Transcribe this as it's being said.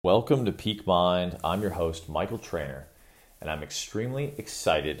Welcome to Peak Mind. I'm your host, Michael Trainer, and I'm extremely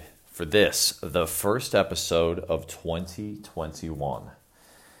excited for this, the first episode of 2021.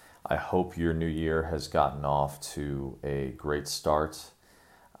 I hope your new year has gotten off to a great start.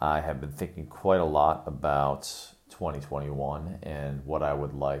 I have been thinking quite a lot about 2021 and what I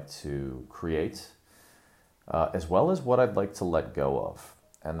would like to create, as well as what I'd like to let go of.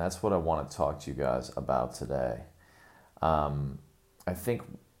 And that's what I want to talk to you guys about today. I think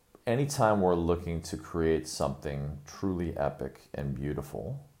anytime we're looking to create something truly epic and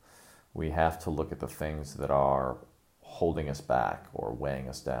beautiful, we have to look at the things that are holding us back or weighing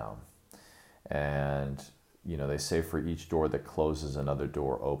us down. And, they say for each door that closes, another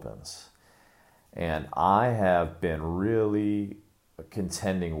door opens. And I have been really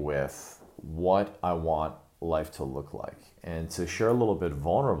contending with what I want life to look like. And to share a little bit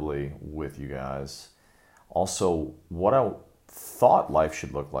vulnerably with you guys, also what I thought life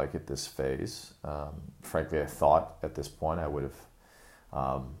should look like at this phase. Frankly, I thought at this point I would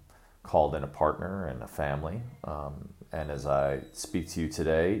have called in a partner and a family. And as I speak to you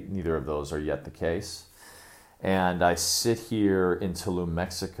today, neither of those are yet the case. And I sit here in Tulum,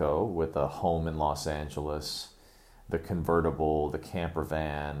 Mexico with a home in Los Angeles, the convertible, the camper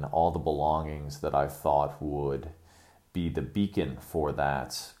van, all the belongings that I thought would be the beacon for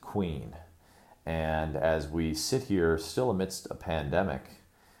that queen. And as we sit here still amidst a pandemic,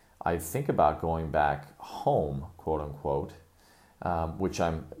 I think about going back home, quote unquote, which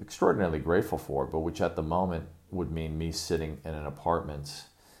I'm extraordinarily grateful for, but which at the moment would mean me sitting in an apartment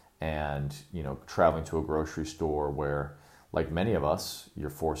and, traveling to a grocery store where, like many of us, you're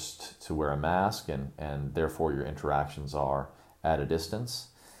forced to wear a mask and therefore your interactions are at a distance.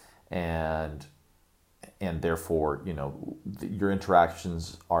 And therefore, your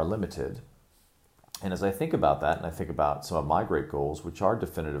interactions are limited. And as I think about that, and I think about some of my great goals, which are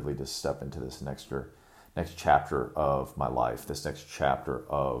definitively to step into this next chapter of my life, this next chapter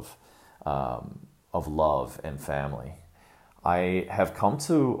of love and family, I have come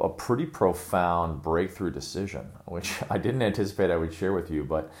to a pretty profound breakthrough decision, which I didn't anticipate I would share with you,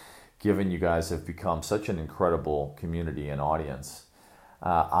 but given you guys have become such an incredible community and audience,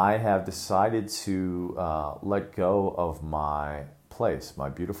 I have decided to let go of my place, my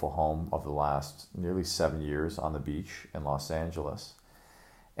beautiful home of the last nearly 7 years on the beach in Los Angeles.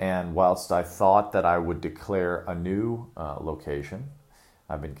 And whilst I thought that I would declare a new location,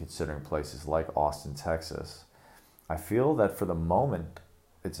 I've been considering places like Austin, Texas. I feel that for the moment,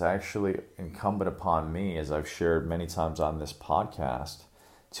 it's actually incumbent upon me, as I've shared many times on this podcast,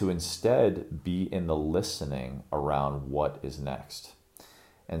 to instead be in the listening around what is next.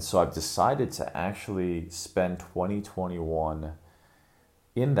 And so I've decided to actually spend 2021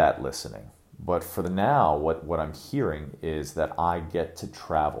 in that listening. But for the now, what I'm hearing is that I get to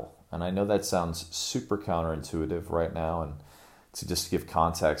travel. And I know that sounds super counterintuitive right now. And to just give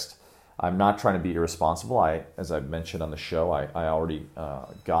context, I'm not trying to be irresponsible. As I've mentioned on the show, I already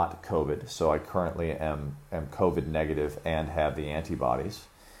got COVID. So I currently am COVID negative and have the antibodies.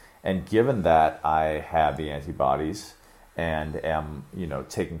 And given that I have the antibodies and am,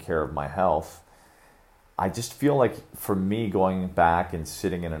 taking care of my health, I just feel like for me, going back and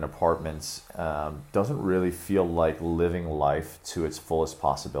sitting in an apartment doesn't really feel like living life to its fullest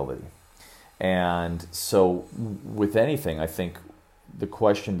possibility. And so with anything, I think the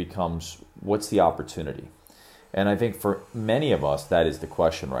question becomes, what's the opportunity? And I think for many of us, that is the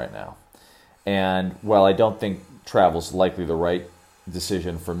question right now. And while I don't think travel's likely the right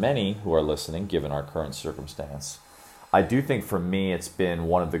decision for many who are listening, given our current circumstance, I do think for me, it's been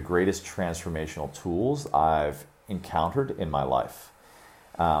one of the greatest transformational tools I've encountered in my life.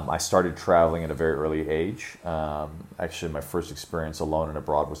 I started traveling at a very early age. Actually, my first experience alone and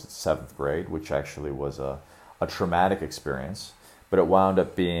abroad was in 7th grade, which actually was a traumatic experience, but it wound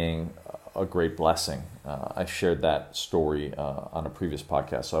up being a great blessing. I shared that story on a previous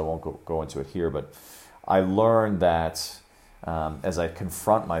podcast, so I won't go into it here, but I learned that as I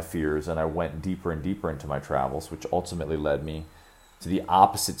confront my fears and I went deeper and deeper into my travels, which ultimately led me to the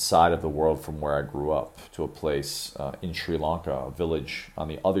opposite side of the world from where I grew up, to a place in Sri Lanka, a village on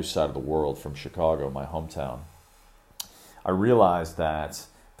the other side of the world from Chicago, my hometown. I realized that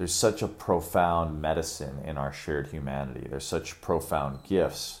there's such a profound medicine in our shared humanity. There's such profound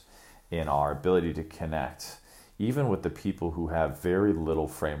gifts in our ability to connect, even with the people who have very little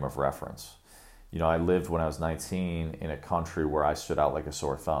frame of reference. I lived when I was 19 in a country where I stood out like a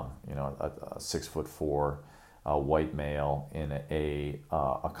sore thumb. A 6'4" white male in a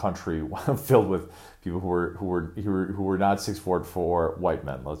country filled with people who were not 6'4" white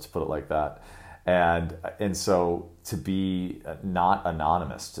men. Let's put it like that. And so to be not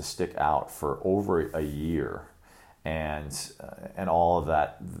anonymous, to stick out for over a year, and all of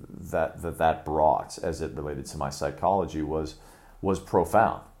that brought as it related to my psychology was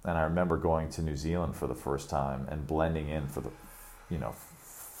profound. And I remember going to New Zealand for the first time and blending in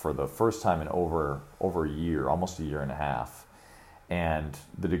for the first time in over a year, almost a year and a half, and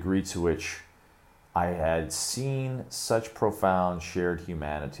the degree to which I had seen such profound shared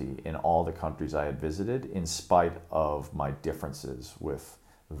humanity in all the countries I had visited, in spite of my differences with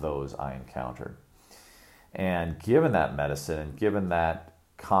those I encountered. And given that medicine and given that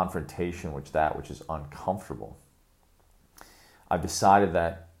confrontation which is uncomfortable, I've decided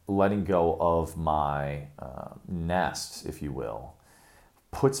that letting go of my nest, if you will,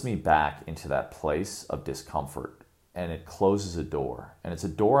 puts me back into that place of discomfort, and it closes a door. And it's a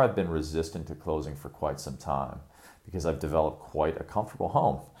door I've been resistant to closing for quite some time, because I've developed quite a comfortable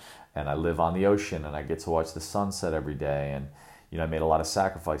home, and I live on the ocean, and I get to watch the sunset every day. And I made a lot of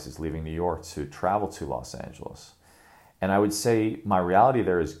sacrifices leaving New York to travel to Los Angeles. And I would say my reality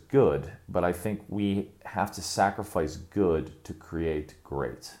there is good, but I think we have to sacrifice good to create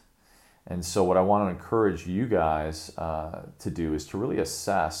great. And so what I want to encourage you guys to do is to really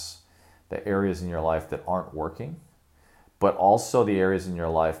assess the areas in your life that aren't working, but also the areas in your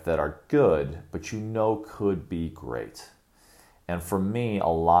life that are good, but could be great. And for me, a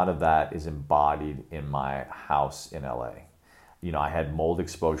lot of that is embodied in my house in LA. I had mold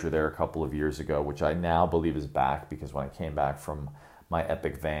exposure there a couple of years ago, which I now believe is back, because when I came back from my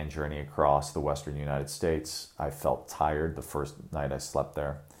epic van journey across the Western United States, I felt tired the first night I slept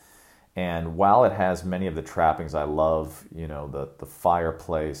there. And while it has many of the trappings I love, the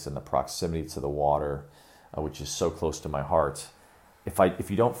fireplace and the proximity to the water, which is so close to my heart, if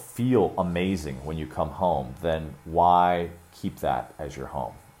you don't feel amazing when you come home, then why keep that as your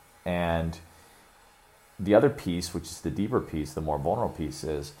home? And the other piece, which is the deeper piece, the more vulnerable piece,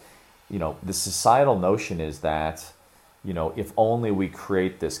 is, the societal notion is that, if only we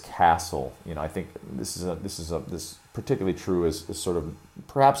create this castle. I think this particularly true is sort of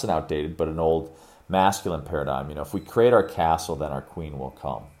perhaps an outdated but an old masculine paradigm. If we create our castle, then our queen will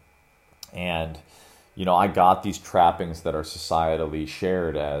come. And I got these trappings that are societally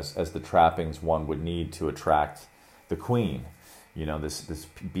shared as the trappings one would need to attract the queen. This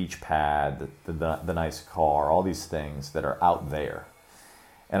beach pad, the nice car, all these things that are out there.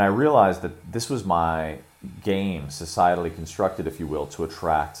 And I realized that this was my game, societally constructed, if you will, to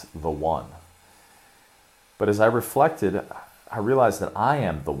attract the one. But as I reflected, I realized that I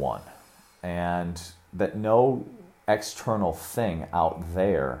am the one, and that no external thing out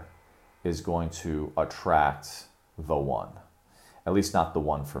there is going to attract the one, at least not the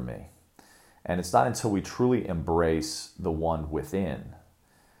one for me. And it's not until we truly embrace the one within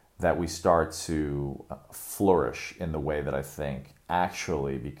that we start to flourish in the way that I think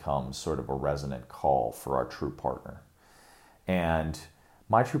actually becomes sort of a resonant call for our true partner. And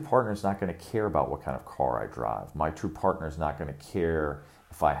my true partner is not going to care about what kind of car I drive. My true partner is not going to care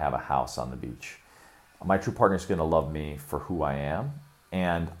if I have a house on the beach. My true partner is going to love me for who I am,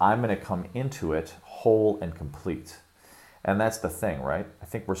 and I'm going to come into it whole and complete. And that's the thing, right? I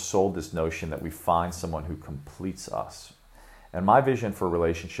think we're sold this notion that we find someone who completes us. And my vision for a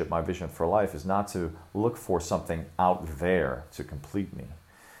relationship, my vision for life, is not to look for something out there to complete me,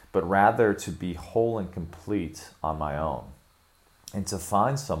 but rather to be whole and complete on my own, and to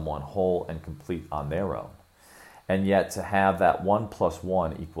find someone whole and complete on their own. And yet to have that 1 +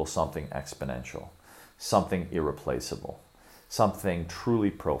 1 equal something exponential, something irreplaceable, something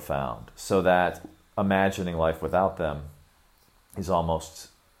truly profound, so that imagining life without them is almost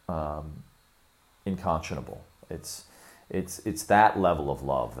inconscionable. It's that level of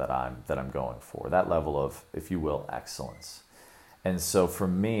love that I'm going for, that level of, if you will, excellence. And so for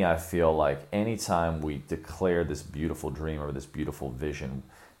me, I feel like anytime we declare this beautiful dream or this beautiful vision,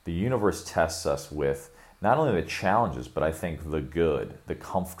 the universe tests us with not only the challenges, but I think the good, the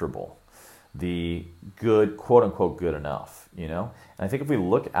comfortable, the good, quote unquote, good enough, And I think if we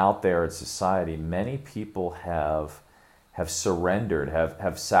look out there at society, many people have surrendered,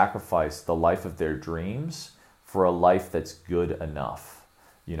 have sacrificed the life of their dreams for a life that's good enough,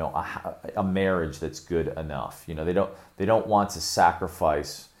 a marriage that's good enough. They don't want to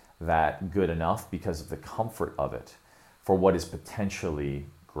sacrifice that good enough because of the comfort of it for what is potentially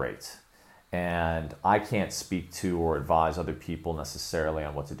great. And I can't speak to or advise other people necessarily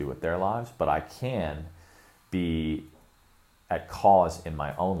on what to do with their lives, but I can be at cause in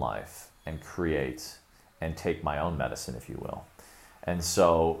my own life and create and take my own medicine, if you will. And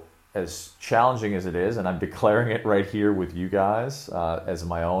so as challenging as it is, and I'm declaring it right here with you guys as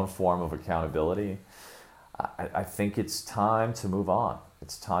my own form of accountability, I think it's time to move on.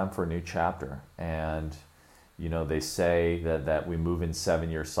 It's time for a new chapter. And, they say that we move in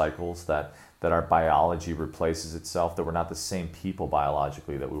 7-year cycles, that our biology replaces itself, that we're not the same people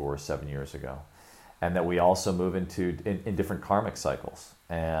biologically that we were 7 years ago. And that we also move in different karmic cycles.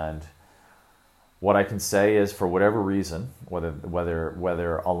 And what I can say is, for whatever reason,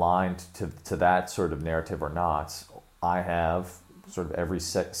 whether aligned to that sort of narrative or not, I have sort of every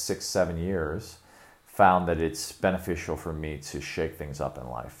 6-7 years found that it's beneficial for me to shake things up in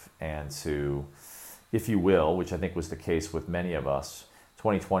life and to, if you will, which I think was the case with many of us,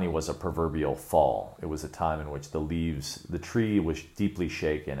 2020 was a proverbial fall. It was a time in which the tree was deeply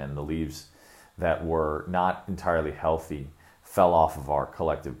shaken, and the leaves that were not entirely healthy fell off of our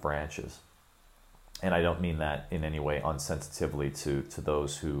collective branches. And I don't mean that in any way unsensitively to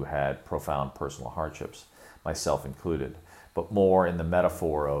those who had profound personal hardships, myself included, but more in the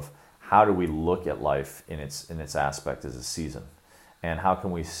metaphor of how do we look at life in its aspect as a season, and how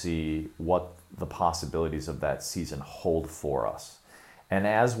can we see what the possibilities of that season hold for us. And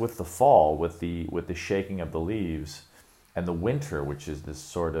as with the fall, with the shaking of the leaves, and the winter, which is this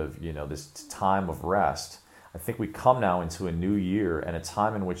sort of, this time of rest, I think we come now into a new year and a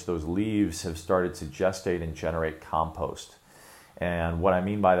time in which those leaves have started to gestate and generate compost. And what I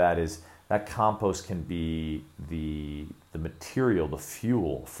mean by that is that compost can be the material, the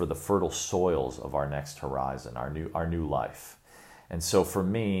fuel for the fertile soils of our next horizon, our new life. And so for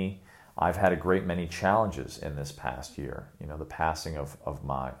me, I've had a great many challenges in this past year. The passing of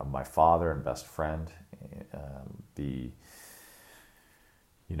my father and best friend,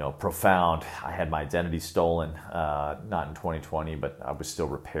 profound. I had my identity stolen, not in 2020, but I was still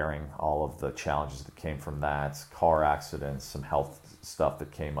repairing all of the challenges that came from that. Car accidents, some health stuff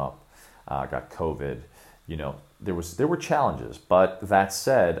that came up. Got COVID. There were challenges, but that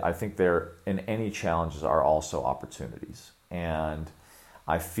said, I think in any challenges are also opportunities. And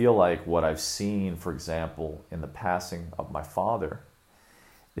I feel like what I've seen, for example, in the passing of my father,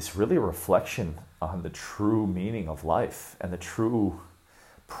 is really a reflection on the true meaning of life and the true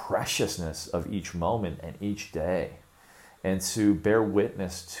preciousness of each moment and each day, and to bear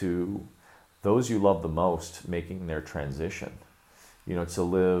witness to those you love the most making their transition. To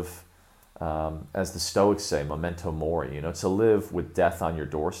live, as the Stoics say, memento mori, to live with death on your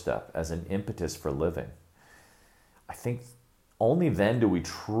doorstep as an impetus for living. I think only then do we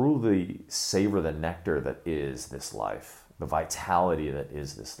truly savor the nectar that is this life, the vitality that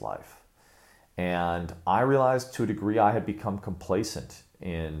is this life. And I realized to a degree I had become complacent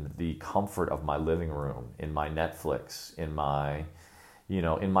in the comfort of my living room, in my Netflix, in my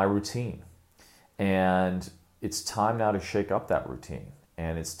routine. And it's time now to shake up that routine.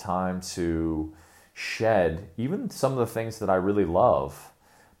 And it's time to shed even some of the things that I really love,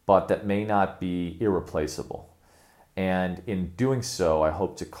 but that may not be irreplaceable. And in doing so, I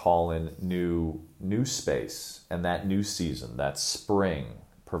hope to call in new space, and that new season, that spring,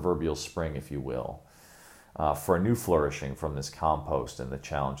 proverbial spring, if you will, for a new flourishing from this compost and the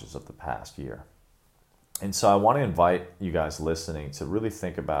challenges of the past year. And so I want to invite you guys listening to really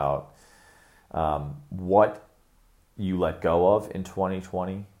think about what you let go of in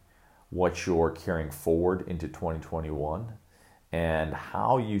 2020, what you're carrying forward into 2021, and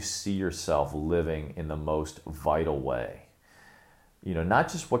how you see yourself living in the most vital way. Not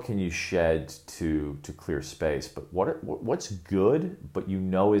just what can you shed to clear space, but what's good, but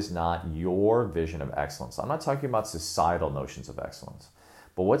is not your vision of excellence. I'm not talking about societal notions of excellence,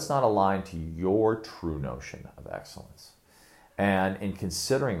 but what's not aligned to your true notion of excellence. And in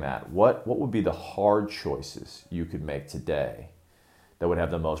considering that, what would be the hard choices you could make today that would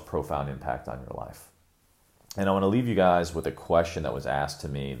have the most profound impact on your life? And I want to leave you guys with a question that was asked to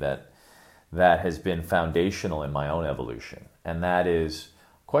me that has been foundational in my own evolution. And that is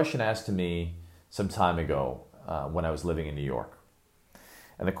a question asked to me some time ago when I was living in New York.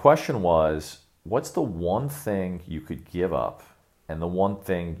 And the question was, what's the one thing you could give up and the one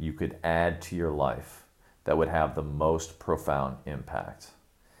thing you could add to your life that would have the most profound impact?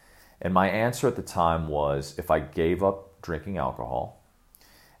 And my answer at the time was, if I gave up drinking alcohol,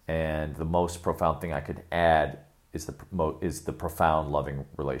 and the most profound thing I could add is the profound loving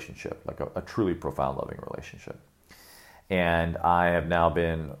relationship, like a truly profound loving relationship. And I have now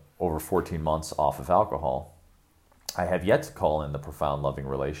been over 14 months off of alcohol. I have yet to call in the profound loving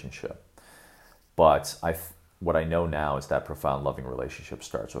relationship. But what I know now is that profound loving relationship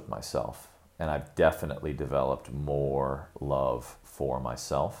starts with myself. And I've definitely developed more love for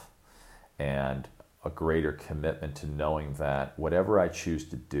myself. And a greater commitment to knowing that whatever I choose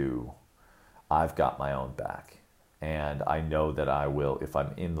to do, I've got my own back. And I know that I will, if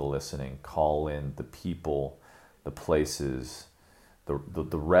I'm in the listening, call in the people, the places, the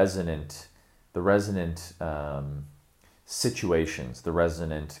resonant situations, the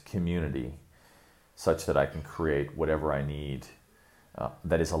resonant community, such that I can create whatever I need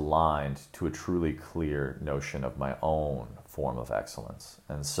that is aligned to a truly clear notion of my own form of excellence.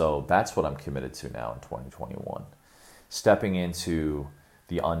 And so that's what I'm committed to now in 2021. Stepping into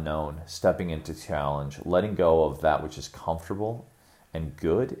the unknown, stepping into challenge, letting go of that which is comfortable and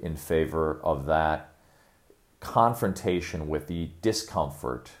good in favor of that confrontation with the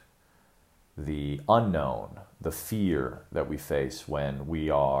discomfort, the unknown, the fear that we face when we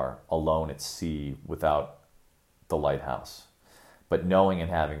are alone at sea without the lighthouse. But knowing and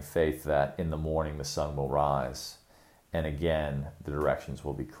having faith that in the morning the sun will rise, and again the directions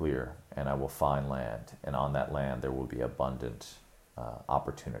will be clear, and I will find land, and on that land there will be abundant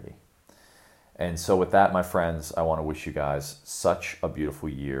opportunity. And so with that, my friends, I want to wish you guys such a beautiful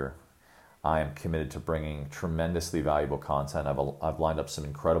year. I am committed to bringing tremendously valuable content. I've lined up some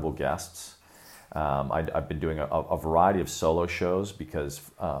incredible guests. I've been doing a variety of solo shows because,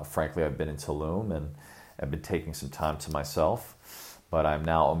 frankly, I've been in Tulum and I've been taking some time to myself. But I'm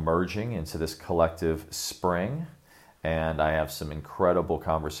now emerging into this collective spring, and I have some incredible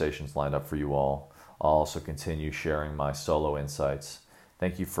conversations lined up for you all. I'll also continue sharing my solo insights.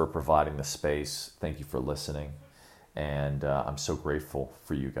 Thank you for providing the space. Thank you for listening. And I'm so grateful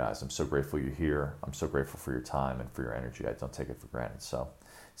for you guys. I'm so grateful you're here. I'm so grateful for your time and for your energy. I don't take it for granted. So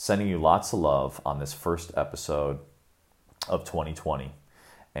sending you lots of love on this first episode of 2020.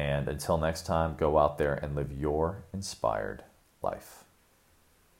 And until next time, go out there and live your inspired life.